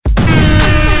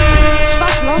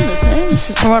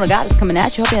Corona God is coming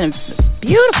at you. Hope you're having a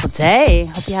beautiful day.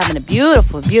 Hope you're having a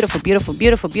beautiful, beautiful, beautiful,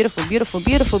 beautiful, beautiful, beautiful,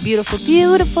 beautiful, beautiful,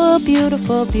 beautiful,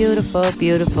 beautiful, beautiful,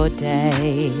 beautiful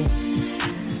day.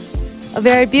 A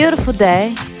very beautiful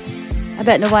day. I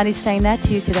bet nobody's saying that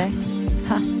to you today.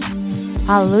 Huh.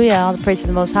 Hallelujah. All the praise to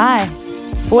the Most High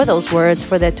for those words,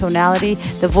 for that tonality,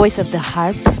 the voice of the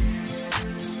harp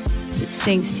as it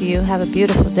sings to you. Have a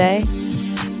beautiful day.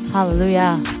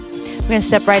 Hallelujah. We're going to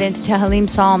step right into Tehillim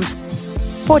Psalms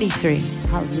 43.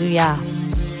 Hallelujah.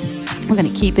 We're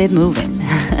going to keep it moving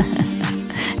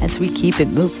as we keep it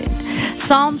moving.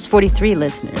 Psalms 43,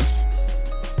 listeners.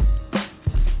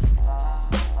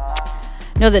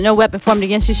 Know that no weapon formed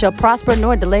against you shall prosper,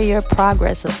 nor delay your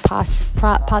progress of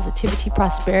positivity,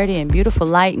 prosperity, and beautiful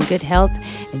light, and good health,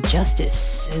 and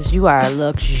justice, as you are a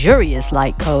luxurious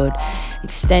light code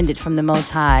extended from the Most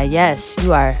High. Yes,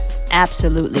 you are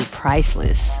absolutely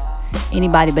priceless.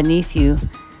 Anybody beneath you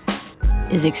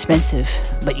is expensive,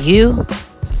 but you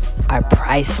are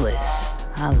priceless.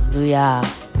 Hallelujah.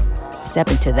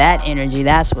 Step into that energy.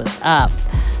 That's what's up.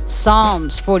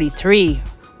 Psalms 43.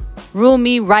 Rule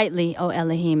me rightly, O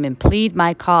Elohim, and plead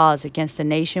my cause against a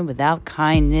nation without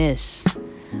kindness.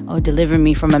 O deliver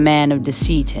me from a man of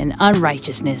deceit and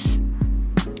unrighteousness.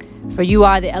 For you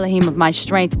are the Elohim of my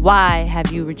strength. Why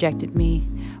have you rejected me?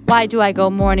 Why do I go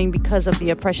mourning because of the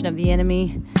oppression of the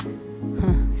enemy?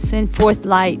 Send forth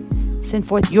light. Send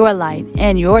forth your light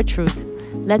and your truth.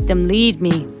 Let them lead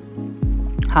me.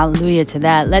 Hallelujah to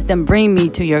that. Let them bring me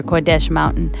to your Kodesh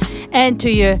mountain and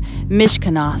to your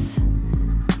Mishkanoth,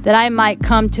 that I might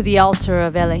come to the altar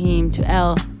of Elohim, to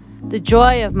El, the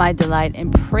joy of my delight,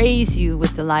 and praise you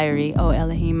with the lyre, O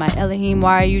Elohim. My Elohim,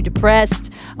 why are you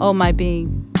depressed, O my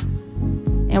being?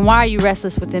 And why are you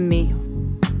restless within me?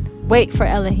 Wait for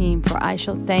Elohim, for I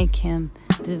shall thank him,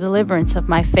 the deliverance of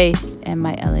my face and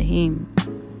my Elohim.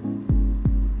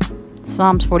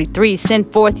 Psalms 43,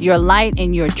 send forth your light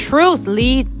and your truth.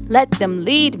 Let them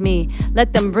lead me.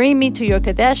 Let them bring me to your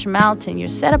Kadesh mountain, your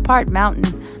set apart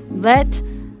mountain. Let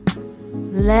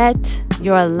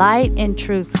your light and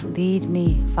truth lead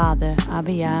me, Father.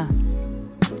 Abiyah.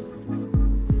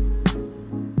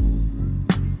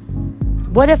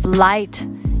 What if light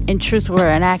and truth were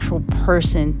an actual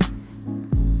person?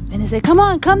 And they say, come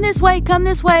on, come this way, come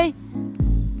this way.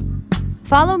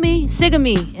 Follow me, siga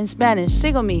me in Spanish.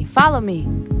 Sigo me, follow me.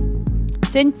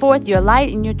 Send forth your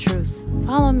light and your truth.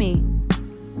 Follow me.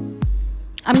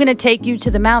 I'm going to take you to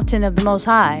the mountain of the Most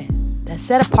High, that's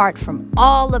set apart from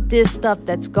all of this stuff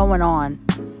that's going on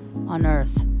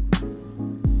earth.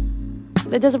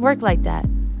 But it doesn't work like that.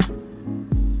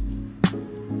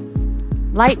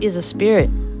 Light is a spirit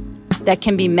that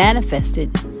can be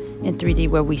manifested in 3D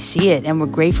where we see it, and we're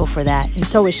grateful for that. And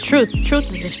so is truth.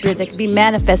 Truth is a spirit that can be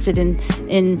manifested in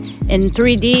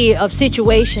 3D of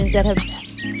situations that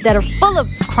are full of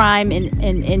crime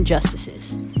and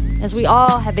injustices, as we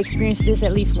all have experienced this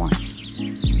at least once,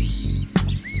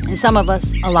 and some of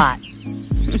us a lot,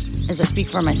 as I speak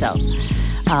for myself.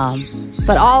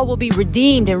 But all will be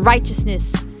redeemed in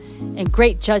righteousness and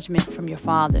great judgment from your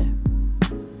Father.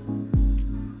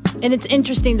 And it's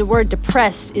interesting, the word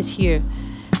depressed is here,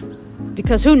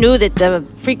 because who knew that the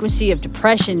frequency of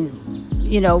depression,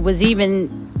 was even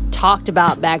talked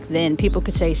about back then? People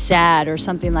could say sad or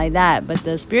something like that, but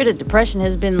the spirit of depression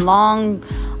has been long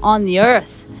on the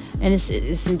earth, and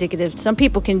it's indicative. Some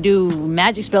people can do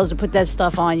magic spells to put that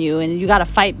stuff on you, and you got to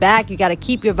fight back. You got to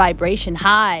keep your vibration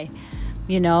high,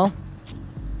 and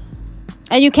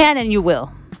you can and you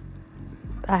will.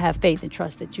 I have faith and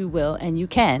trust that you will and you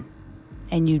can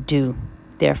and you do.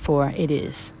 Therefore it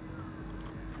is.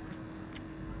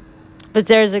 But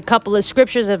there's a couple of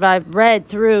scriptures that I've read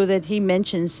through that he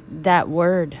mentions that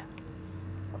word.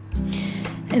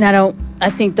 And I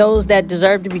think those that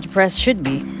deserve to be depressed should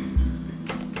be.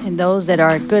 And those that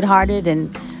are good-hearted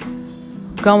and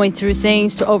going through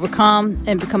things to overcome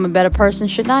and become a better person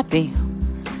should not be.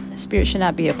 The spirit should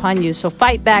not be upon you. So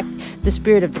fight back the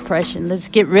spirit of depression. Let's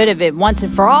get rid of it once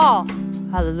and for all.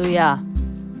 Hallelujah.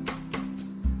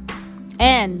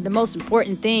 And the most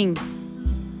important thing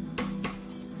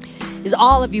is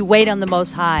all of you wait on the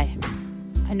Most High.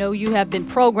 I know you have been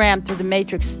programmed through the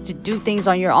matrix to do things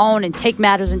on your own and take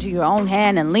matters into your own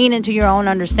hand and lean into your own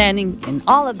understanding, and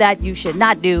all of that you should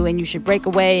not do, and you should break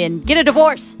away and get a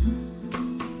divorce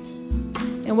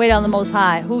and wait on the Most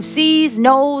High, who sees,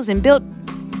 knows, and built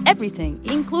everything,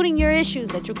 including your issues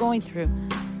that you're going through.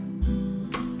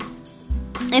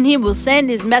 And he will send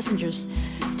his messengers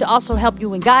to also help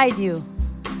you and guide you.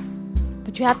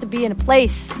 But you have to be in a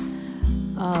place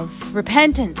of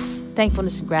repentance,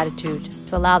 thankfulness, and gratitude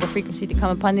to allow the frequency to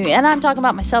come upon you. And I'm talking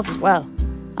about myself as well.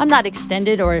 I'm not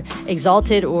extended or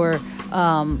exalted or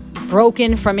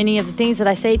broken from any of the things that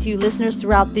I say to you listeners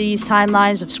throughout these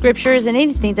timelines of scriptures and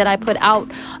anything that I put out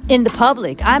in the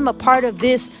public. I'm a part of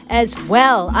this as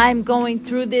well. I'm going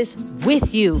through this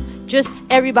with you. Just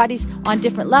everybody's on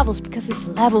different levels because it's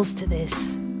levels to this.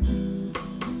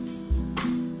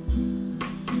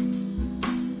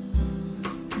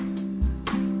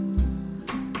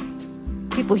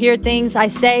 People hear things I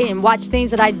say and watch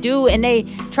things that I do, and they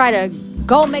try to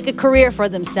go make a career for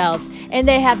themselves, and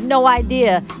they have no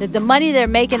idea that the money they're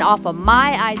making off of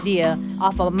my idea,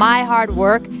 off of my hard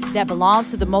work that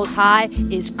belongs to the Most High,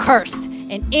 is cursed.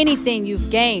 And anything you've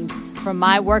gained from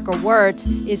my work or words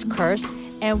is cursed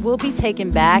and will be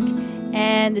taken back,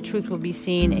 and the truth will be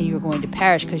seen, and you're going to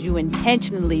perish because you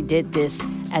intentionally did this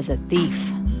as a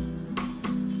thief.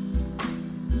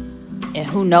 And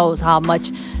who knows how much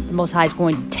the Most High is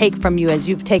going to take from you as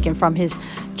you've taken from his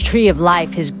tree of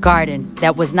life, his garden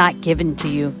that was not given to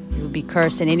you. You will be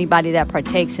cursed, and anybody that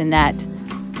partakes in that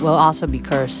will also be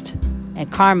cursed. And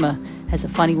karma has a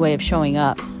funny way of showing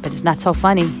up, but it's not so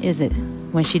funny, is it?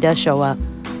 When she does show up.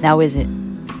 Now is it?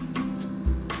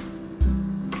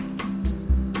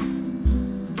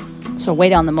 So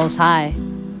wait on the Most High.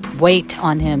 Wait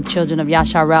on him, children of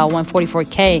Yasharel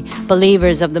 144K,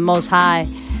 believers of the Most High,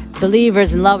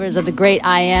 believers and lovers of the great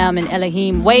I Am and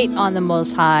Elohim. Wait on the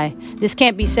Most High. This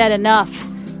can't be said enough.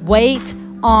 Wait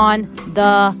on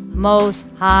the Most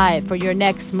High for your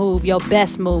next move, your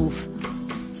best move.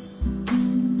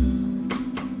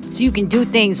 So you can do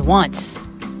things once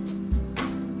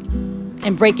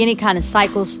and break any kind of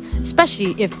cycles,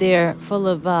 especially if they're full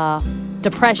of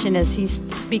depression, as he's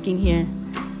speaking here,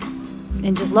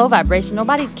 and just low vibration.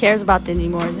 Nobody cares about that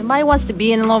anymore. Nobody wants to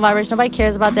be in a low vibration. Nobody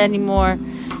cares about that anymore.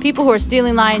 People who are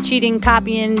stealing, lying, cheating,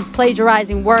 copying,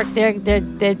 plagiarizing work, they're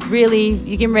really,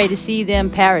 you're getting ready to see them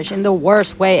perish in the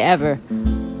worst way ever.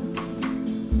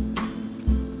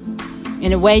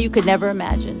 In a way you could never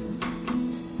imagine.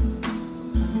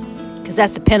 Because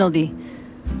that's the penalty.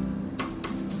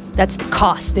 That's the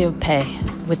cost they'll pay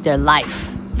with their life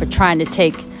for trying to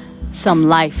take some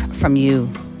life from you.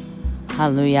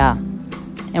 Hallelujah.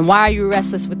 And why are you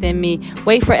restless within me?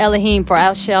 Wait for Elohim, for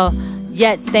I shall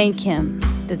yet thank him,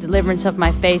 the deliverance of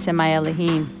my face and my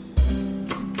Elohim.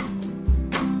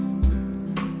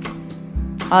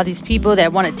 All these people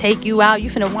that want to take you out, you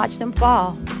finna watch them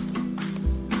fall.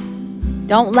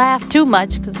 Don't laugh too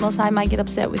much, because Most High might get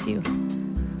upset with you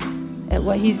at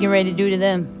what he's getting ready to do to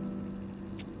them.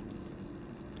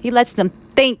 He lets them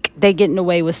think they're getting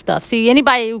away with stuff. See,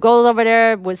 anybody who goes over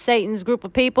there with Satan's group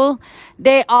of people,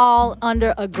 they all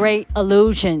under a great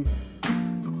illusion.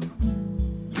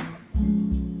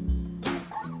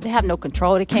 They have no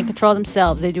control. They can't control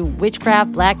themselves. They do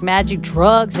witchcraft, black magic,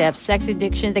 drugs. They have sex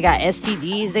addictions. They got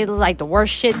STDs. They look like the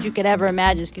worst shit you could ever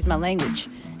imagine. Excuse my language.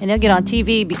 And they'll get on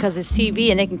TV because it's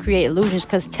TV, and they can create illusions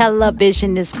because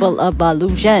television is full of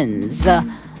illusions.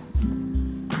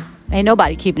 Ain't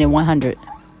nobody keeping it 100.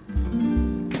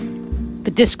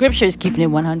 But this scripture is keeping it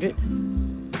 100.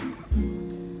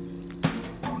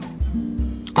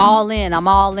 All in. I'm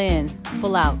all in.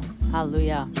 Full out.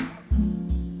 Hallelujah.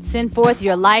 Send forth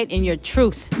your light and your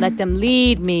truth. Let them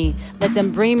lead me. Let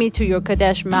them bring me to your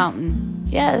Kadesh mountain.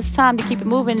 Yeah, it's time to keep it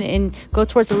moving and go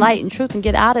towards the light and truth and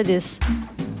get out of this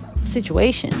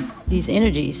situation. These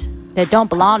energies that don't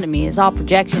belong to me. It's all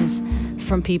projections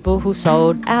from people who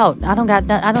sold out.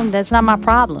 That's not my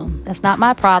problem. That's not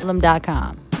my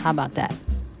problem.com. How about that?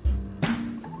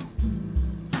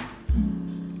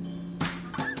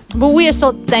 But we are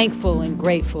so thankful and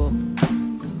grateful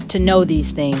to know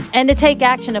these things and to take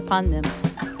action upon them.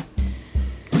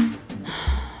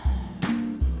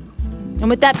 And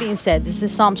with that being said, this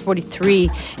is Psalms 43.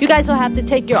 You guys will have to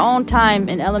take your own time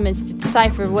and elements to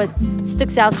decipher what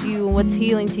sticks out to you and what's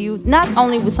healing to you. Not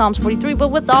only with Psalms 43, but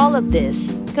with all of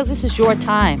this. Because this is your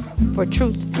time for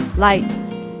truth, light,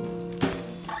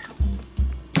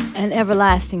 and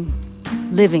everlasting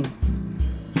living.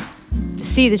 To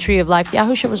see the tree of life.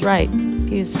 Yahusha was right.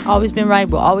 He's always been right,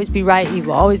 will always be right. He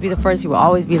will always be the first. He will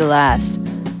always be the last.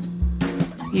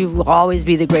 You will always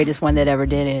be the greatest one that ever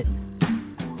did it.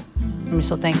 And we're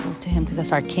so thankful to him because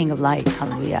that's our King of Light.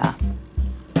 Hallelujah.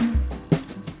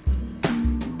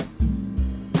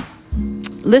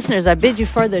 Listeners, I bid you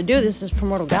further ado. This is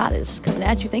Primordial Goddess coming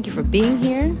at you. Thank you for being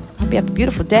here. I hope you have a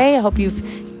beautiful day. I hope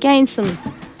you've gained some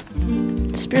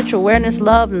spiritual awareness,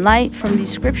 love, and light from these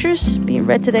scriptures. Being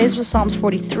read today is Psalms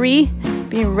 43.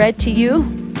 Being read to you.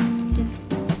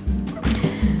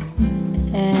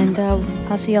 And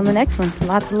I'll see you on the next one.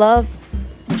 Lots of love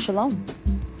and shalom.